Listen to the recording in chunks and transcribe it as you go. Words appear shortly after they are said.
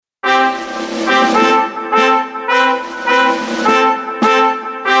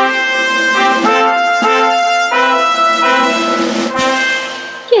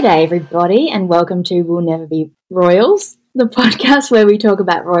G'day everybody and welcome to We'll Never Be Royals, the podcast where we talk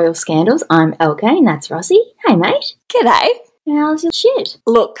about royal scandals. I'm LK and that's Rossy. Hey mate. G'day. How's your shit?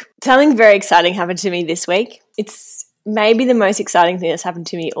 Look, something very exciting happened to me this week. It's maybe the most exciting thing that's happened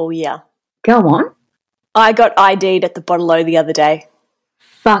to me all year. Go on. I got ID'd at the Bottle-O the other day.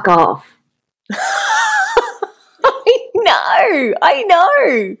 Fuck off. I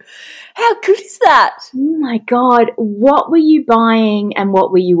know. How good is that? Oh my God. What were you buying and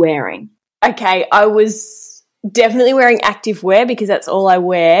what were you wearing? Okay, I was definitely wearing activewear because that's all I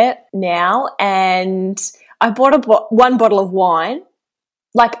wear now, and I bought one bottle of wine,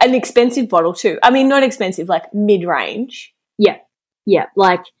 like an expensive bottle too. I mean, not expensive, like mid-range. Yeah,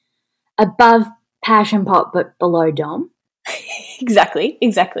 like above Passion Pop but below Dom. Exactly.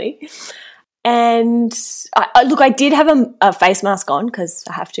 And I did have a face mask on because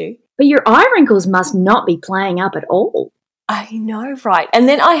I have to. But your eye wrinkles must not be playing up at all. I know, right? And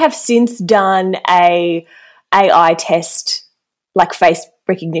then I have since done a AI test, like face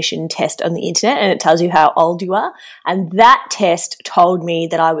recognition test on the internet, and it tells you how old you are. And that test told me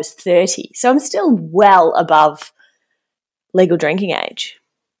that I was 30. So I'm still well above legal drinking age.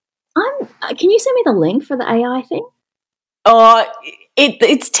 Can you send me the link for the AI thing? Oh,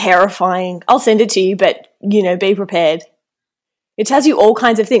 it's terrifying. I'll send it to you, but, be prepared. It tells you all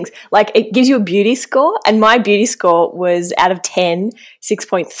kinds of things. Like, it gives you a beauty score, and my beauty score was out of 10,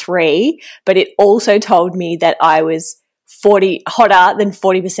 6.3, but it also told me that I was hotter than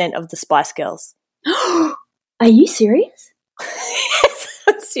 40% of the Spice Girls. Are you serious? Yes,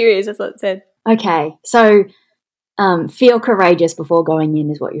 I'm serious. That's what it said. Okay, so feel courageous before going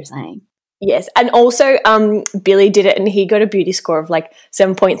in is what you're saying. Yes, and also Billy did it and he got a beauty score of like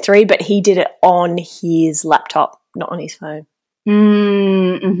 7.3, but he did it on his laptop, not on his phone.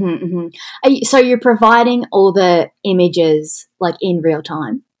 So you're providing all the images like in real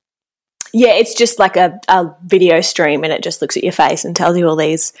time? Yeah, it's just like a video stream and it just looks at your face and tells you all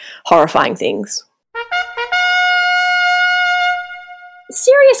these horrifying things.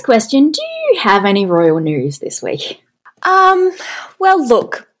 Serious question, do you have any royal news this week? Well,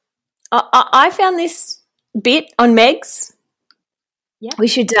 look, I found this bit on Meg's. Yeah. We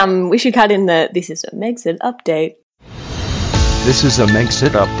should cut in this is a Megxit update. This is a Megxit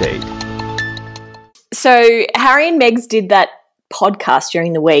update. So Harry and Meg's did that podcast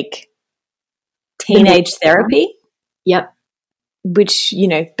during the week, Teenage Therapy. Yep. Which,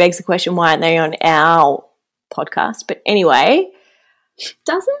 begs the question, why aren't they on our podcast? But anyway.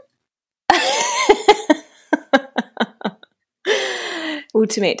 Does it? Well,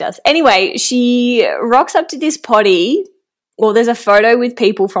 to me it does. Anyway, she rocks up to this potty. Well, there's a photo with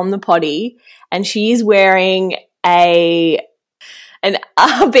people from the potty and she is wearing an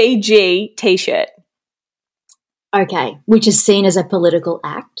RBG T-shirt. Okay, which is seen as a political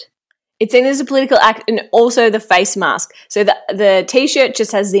act. It's seen as a political act, and also the face mask. So the T-shirt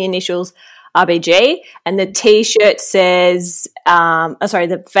just has the initials RBG, and the T-shirt says,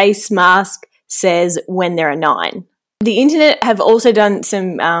 the face mask says when there are 9. The internet have also done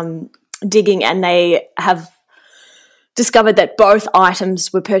some digging, and they have discovered that both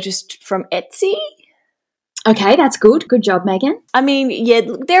items were purchased from Etsy. Okay, that's good. Good job, Meghan. I mean, yeah,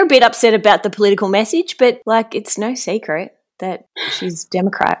 they're a bit upset about the political message, but, it's no secret that she's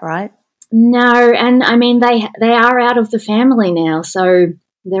Democrat, right? No, and, I mean, they are out of the family now, so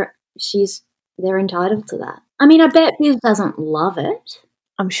they're entitled to that. I mean, I bet Biz doesn't love it.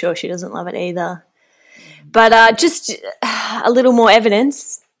 I'm sure she doesn't love it either. But just a little more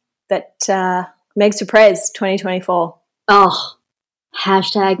evidence that Megs for Prez 2024. Oh,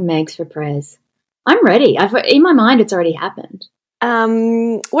 hashtag Megs for Prez. I'm ready. In my mind, it's already happened.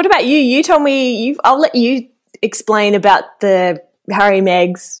 What about you? You told me I'll let you explain about the Harry,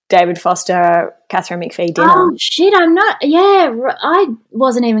 Megs, David Foster, Katharine McPhee dinner. Oh, shit, I'm not. Yeah, I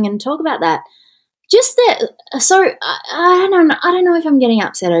wasn't even going to talk about that. Just that. So I don't know if I'm getting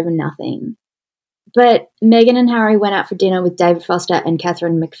upset over nothing. But Meghan and Harry went out for dinner with David Foster and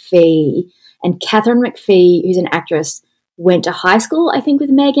Katharine McPhee. And Katharine McPhee, who's an actress, went to high school, I think, with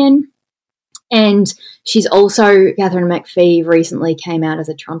Meghan. And Katharine McPhee recently came out as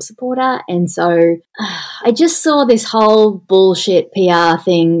a Trump supporter. And so I just saw this whole bullshit PR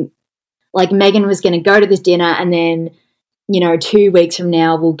thing. Like Meghan was going to go to this dinner and then, 2 weeks from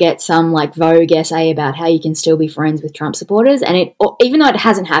now we'll get some Vogue essay about how you can still be friends with Trump supporters. And even though it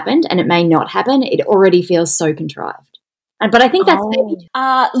hasn't happened and it may not happen, it already feels so contrived. But I think that's maybe.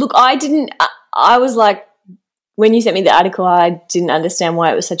 Look, I was like, when you sent me the article, I didn't understand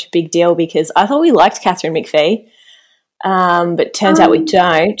why it was such a big deal because I thought we liked Katharine McPhee, but turns out we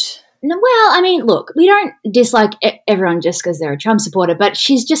don't. no, well, I mean, look, we don't dislike everyone just because they're a Trump supporter, but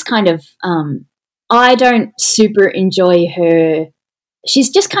she's just kind of, I don't super enjoy her. She's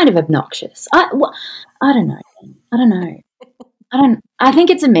just kind of obnoxious. I don't know. I think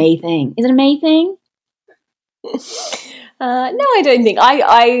it's a me thing. Is it a me thing? No, I don't think.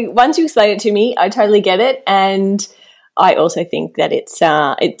 I once you explain it to me, I totally get it, and I also think that it's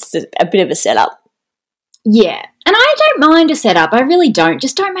a bit of a setup. Yeah, and I don't mind a setup. I really don't.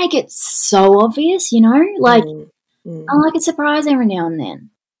 Just don't make it so obvious, you know? Like, I like a surprise every now and then.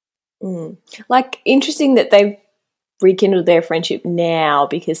 Like, interesting that they've rekindled their friendship now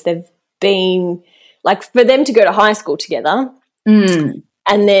because they've been, like, for them to go to high school together and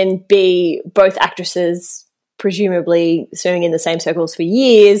then be both actresses, presumably swimming in the same circles for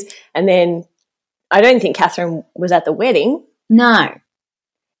years, and then I don't think Katharine was at the wedding. No.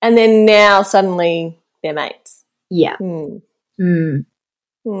 And then now suddenly they're mates. Yeah.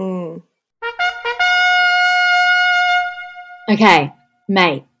 Okay,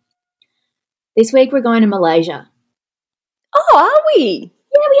 mate. This week we're going to Malaysia. Oh, are we?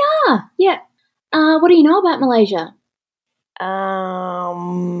 Yeah, we are. Yeah. What do you know about Malaysia? Not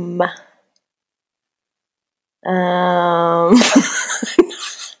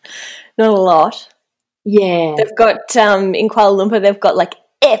a lot. Yeah. They've got, in Kuala Lumpur, they've got, like,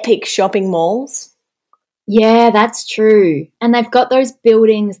 epic shopping malls. Yeah, that's true. And they've got those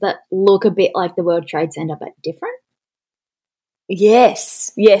buildings that look a bit like the World Trade Center but different.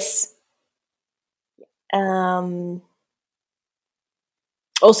 Yes.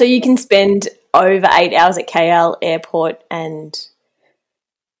 Also, you can spend over 8 hours at KL airport, and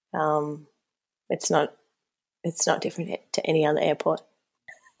it's not different to any other airport.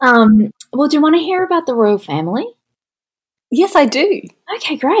 Well, do you want to hear about the royal family? Yes, I do.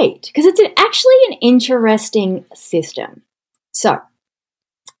 Okay, great. Because it's actually an interesting system. So,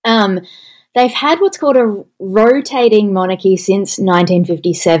 they've had what's called a rotating monarchy since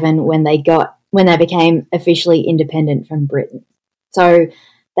 1957 when they became officially independent from Britain. So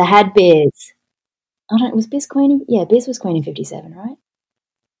they had Biz. I don't know, was Biz queen? Yeah, Biz was queen in 57, right?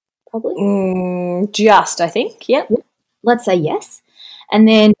 Probably. Just, I think. Yep. Let's say yes. And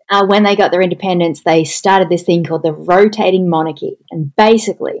then when they got their independence, they started this thing called the rotating monarchy. And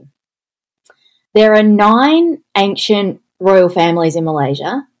basically, there are 9 ancient royal families in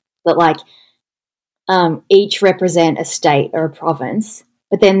Malaysia that, each represent a state or a province.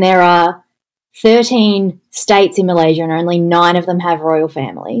 But then there are 13 states in Malaysia and only 9 of them have royal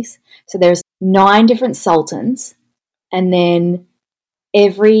families. So there's 9 different sultans. And then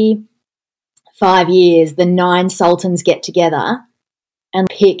every 5 years, the 9 sultans get together and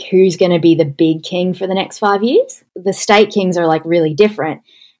pick who's going to be the big king for the next 5 years. The state kings are really different.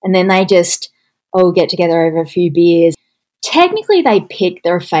 And then they just all get together over a few beers. Technically they pick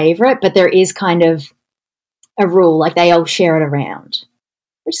their favourite, but there is kind of a rule, like they all share it around,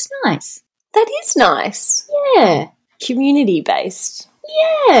 which is nice. That is nice. Yeah. Community-based.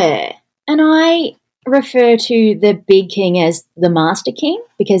 Yeah. And I refer to the big king as the Master King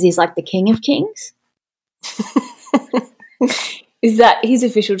because he's like the king of kings. Is that his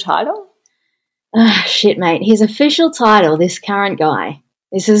official title? Shit, mate. His official title, this current guy,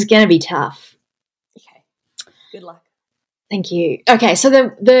 this is going to be tough. Okay. Good luck. Thank you. Okay, so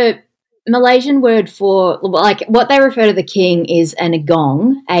the Malaysian word for, what they refer to the king is an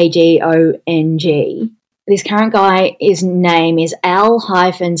agong, A-G-O-N-G. This current guy, his name is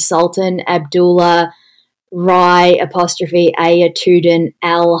Al-Sultan Abdullah Rai apostrophe Ayatuddin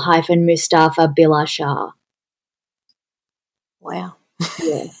Al-Mustafa Billah Shah. Wow.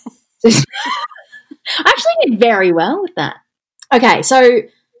 Yeah. I actually did very well with that. Okay, so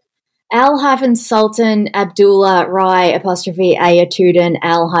Al-Sultan Abdullah Rai apostrophe Ayatuddin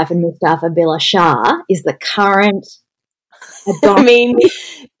Al-Mustafa Billah Shah is the current. I mean,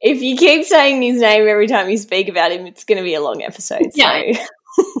 if you keep saying his name every time you speak about him, it's going to be a long episode. Yeah.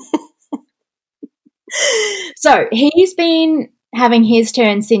 So he's been having his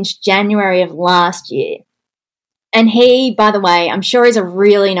turn since January of last year. And he, by the way, I'm sure he's a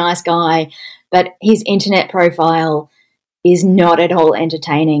really nice guy, but his internet profile is not at all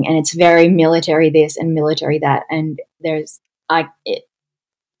entertaining, and it's very military this and military that. And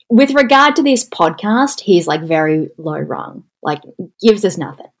with regard to this podcast, he's very low rung, gives us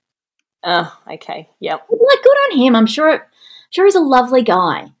nothing. Oh, okay, yep. Good on him. I'm sure he's a lovely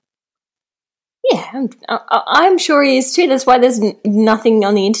guy. Yeah, I'm sure he is too. That's why there's nothing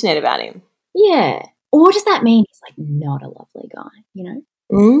on the internet about him. Yeah. Or does that mean he's not a lovely guy, you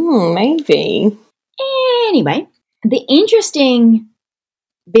know? Maybe. Anyway, the interesting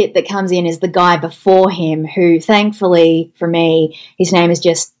bit that comes in is the guy before him who, thankfully for me, his name is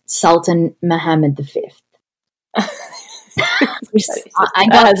just Sultan Muhammad V. That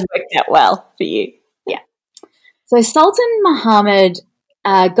has worked out well for you. Yeah. So Sultan Muhammad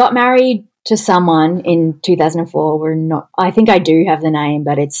got married to someone in 2004. I think I do have the name,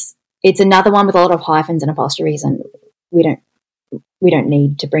 but it's another one with a lot of hyphens and apostrophes, and we don't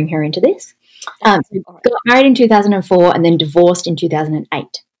need to bring her into this. So got married in 2004 and then divorced in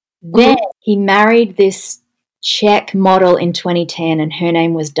 2008. Then he married this Czech model in 2010, and her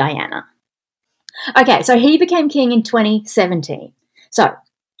name was Diana. Okay, so he became king in 2017. So,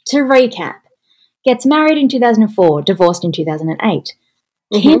 to recap, gets married in 2004, divorced in 2008.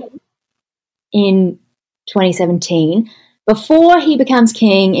 King in 2017. Before he becomes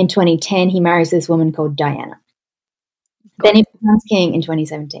king in 2010, he marries this woman called Diana. Then he becomes king in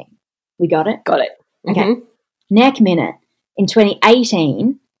 2017. We got it? Got it. Okay. Next minute, in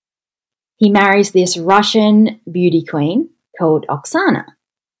 2018, he marries this Russian beauty queen called Oksana.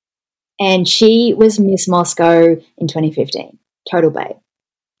 And she was Miss Moscow in 2015. Total babe.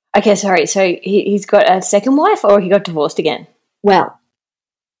 Okay, sorry. So he's got a second wife, or he got divorced again? Well,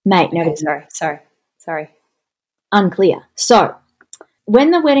 mate, no. Okay, sorry. Unclear. So, when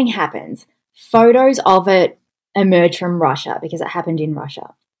the wedding happens, photos of it emerge from Russia because it happened in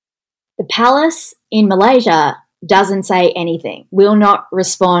Russia. The palace in Malaysia doesn't say anything, will not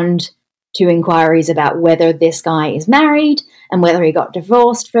respond to inquiries about whether this guy is married and whether he got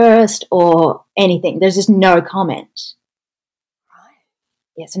divorced first or anything. There's just no comment. Right.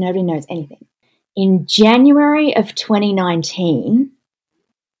 Yeah, so nobody knows anything. In January of 2019,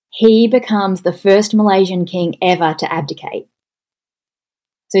 he becomes the first Malaysian king ever to abdicate.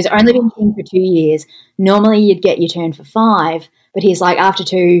 So he's only been king for 2 years. Normally you'd get your turn for 5, but he's like, after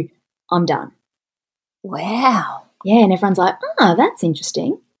 2, I'm done. Wow. Yeah, and everyone's like, oh, that's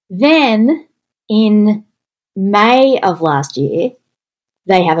interesting. Then in May of last year,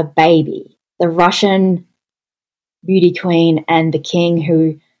 they have a baby. The Russian beauty queen and the king,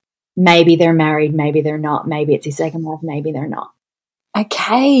 who maybe they're married, maybe they're not, maybe it's his second wife, maybe they're not.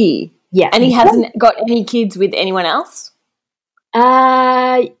 Okay. Yeah. And he hasn't got any kids with anyone else? No,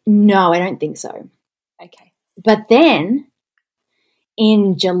 I don't think so. Okay. But then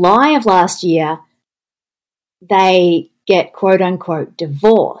in July of last year, they get quote-unquote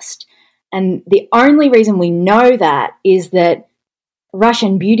divorced. And the only reason we know that is that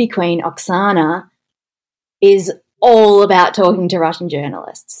Russian beauty queen Oksana is all about talking to Russian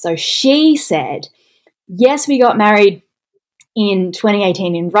journalists. So she said, yes, we got married in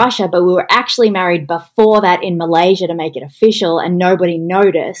 2018 in Russia, but we were actually married before that in Malaysia to make it official, and nobody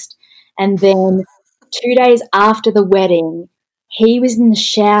noticed. And then 2 days after the wedding, he was in the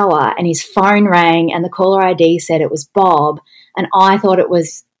shower and his phone rang and the caller ID said it was Bob. And I thought it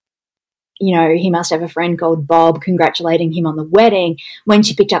was, he must have a friend called Bob congratulating him on the wedding. When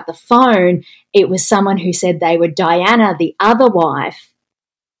she picked up the phone, it was someone who said they were Diana, the other wife,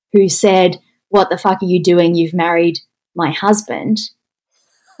 who said, what the fuck are you doing? You've married my husband.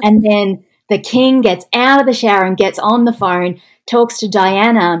 And then the king gets out of the shower and gets on the phone, talks to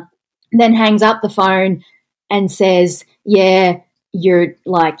Diana, then hangs up the phone and says, yeah, you're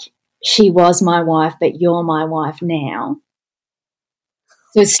like, she was my wife, but you're my wife now.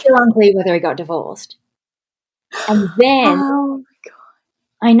 So it's still unclear whether he got divorced. And then, oh my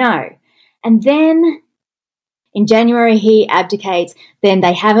God. I know. And then in January, he abdicates. Then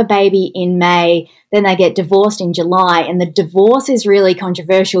they have a baby in May. Then they get divorced in July. And the divorce is really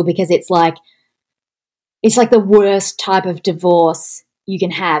controversial because it's like the worst type of divorce you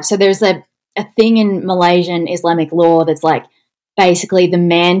can have. So there's a thing in Malaysian Islamic law that's like, basically the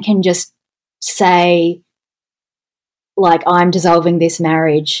man can just say, like, I'm dissolving this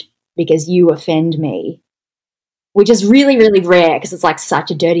marriage because you offend me, which is really, really rare because it's like such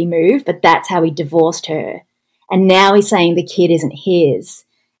a dirty move, but that's how he divorced her. And now he's saying the kid isn't his.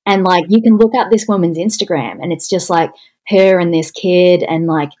 And like, you can look up this woman's Instagram and it's just like her and this kid, and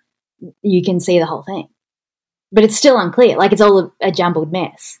like, you can see the whole thing. But it's still unclear. Like, it's all a jumbled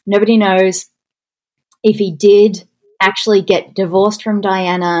mess. Nobody knows if he did actually get divorced from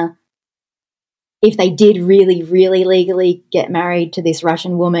Diana, if they did really, really legally get married to this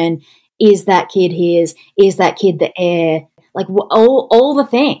Russian woman. Is that kid his? Is that kid the heir? Like, all the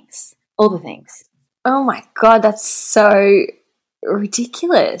things. All the things. Oh my God, that's so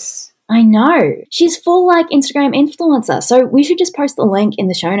ridiculous. I know. She's full like Instagram influencer. So we should just post the link in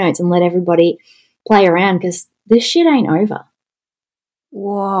the show notes and let everybody play around because this shit ain't over.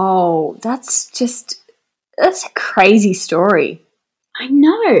 Whoa, that's a crazy story. I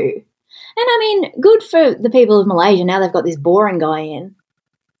know. And I mean, good for the people of Malaysia. Now they've got this boring guy in.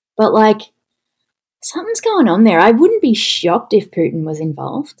 But like, Something's going on there. I wouldn't be shocked if Putin was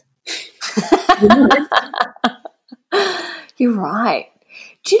involved. You're right.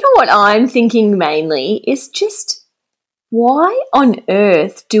 Do you know what I'm thinking mainly is just why on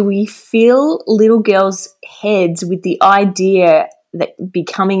earth do we fill little girls' heads with the idea that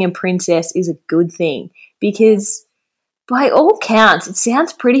becoming a princess is a good thing? Because by all counts, it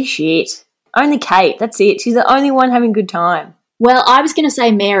sounds pretty shit. Only Kate, that's it. She's the only one having a good time. Well, I was going to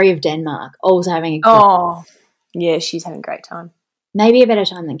say Mary of Denmark, also having a good Oh, yeah, she's having a great time. maybe a better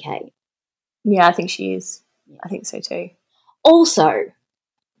time than Kate. Yeah, I think she is. I think so too. Also,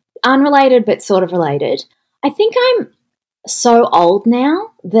 unrelated but sort of related, I think I'm so old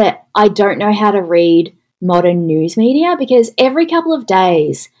now that I don't know how to read modern news media because every couple of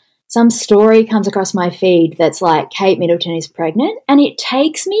days some story comes across my feed that's like Kate Middleton is pregnant, and it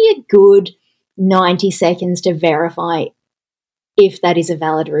takes me a good 90 seconds to verify if that is a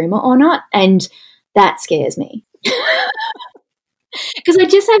valid rumor or not, and that scares me. Because I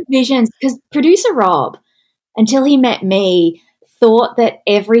just have visions, because producer Rob, until he met me, thought that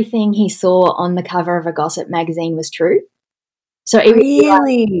everything he saw on the cover of a gossip magazine was true. So it would be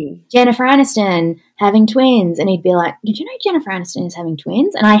like Jennifer Aniston having twins, and he'd be like, did you know Jennifer Aniston is having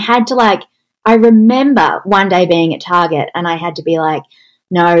twins? And I had to I remember one day being at Target and I had to be like,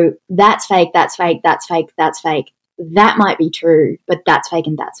 no, that's fake, that's fake, that's fake, that's fake. That might be true, but that's fake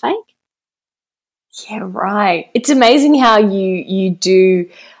and that's fake. Yeah, right. It's amazing how you do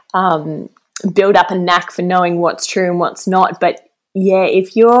build up a knack for knowing what's true and what's not. But, yeah,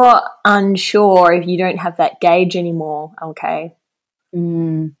 if you're unsure, if you don't have that gauge anymore, okay.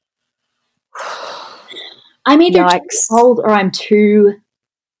 I'm either too old or I'm too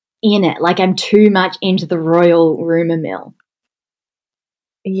in it, like I'm too much into the royal rumour mill.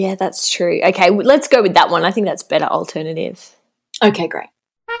 Yeah, that's true. Okay, let's go with that one. I think that's better alternative. Okay, great.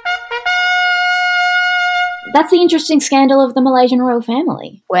 That's the interesting scandal of the Malaysian royal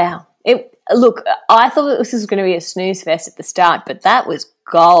family. Wow. Look, I thought this was going to be a snooze fest at the start, but that was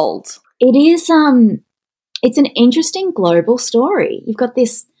gold. It is. It's an interesting global story. You've got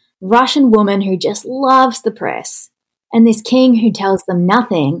this Russian woman who just loves the press and this king who tells them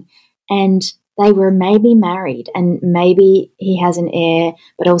nothing, and they were maybe married and maybe he has an heir,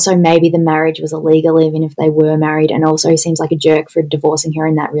 but also maybe the marriage was illegal even if they were married, and also he seems like a jerk for divorcing her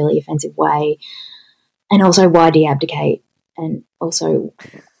in that really offensive way. And also, why did he abdicate? And also,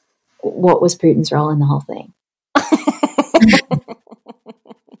 what was Putin's role in the whole thing?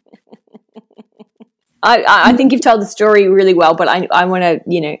 I think you've told the story really well, but I want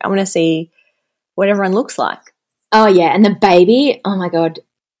to, I want to see what everyone looks like. Oh, yeah. And the baby, oh, my God,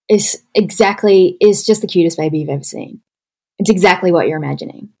 is just the cutest baby you've ever seen. It's exactly what you're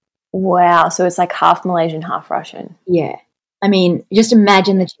imagining. Wow. So it's like half Malaysian, half Russian. Yeah. I mean, just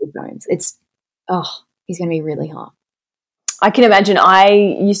imagine the cheekbones. He's going to be really hot. I can imagine. I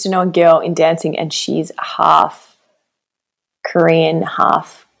used to know a girl in dancing and she's half Korean,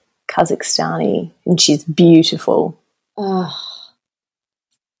 half Kazakhstani, and she's beautiful. Oh,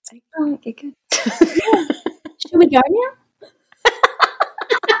 okay, good. Should we go now?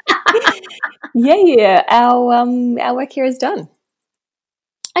 Yeah. Our work here is done.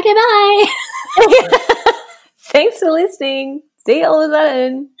 Okay, bye. Thanks for listening. See you all of a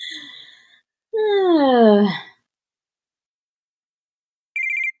sudden.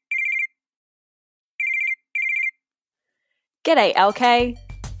 G'day, LK.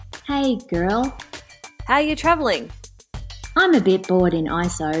 Hey, girl. How are you travelling? I'm a bit bored in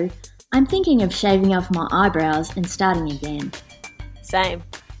ISO. I'm thinking of shaving off my eyebrows and starting again. Same.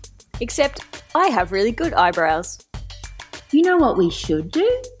 Except I have really good eyebrows. You know what we should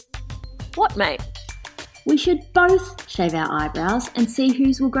do? What, mate? We should both shave our eyebrows and see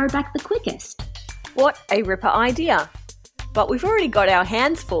whose will grow back the quickest. What a ripper idea. But we've already got our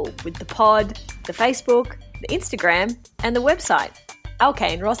hands full with the pod, the Facebook, the Instagram and the website,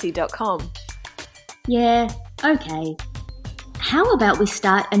 LKandRossy.com. Yeah, okay. How about we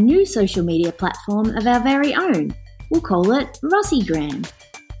start a new social media platform of our very own? We'll call it Rossygram.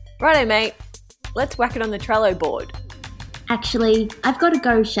 Righto, mate. Let's whack it on the Trello board. Actually, I've got to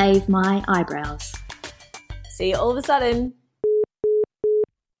go shave my eyebrows. See you all of a sudden.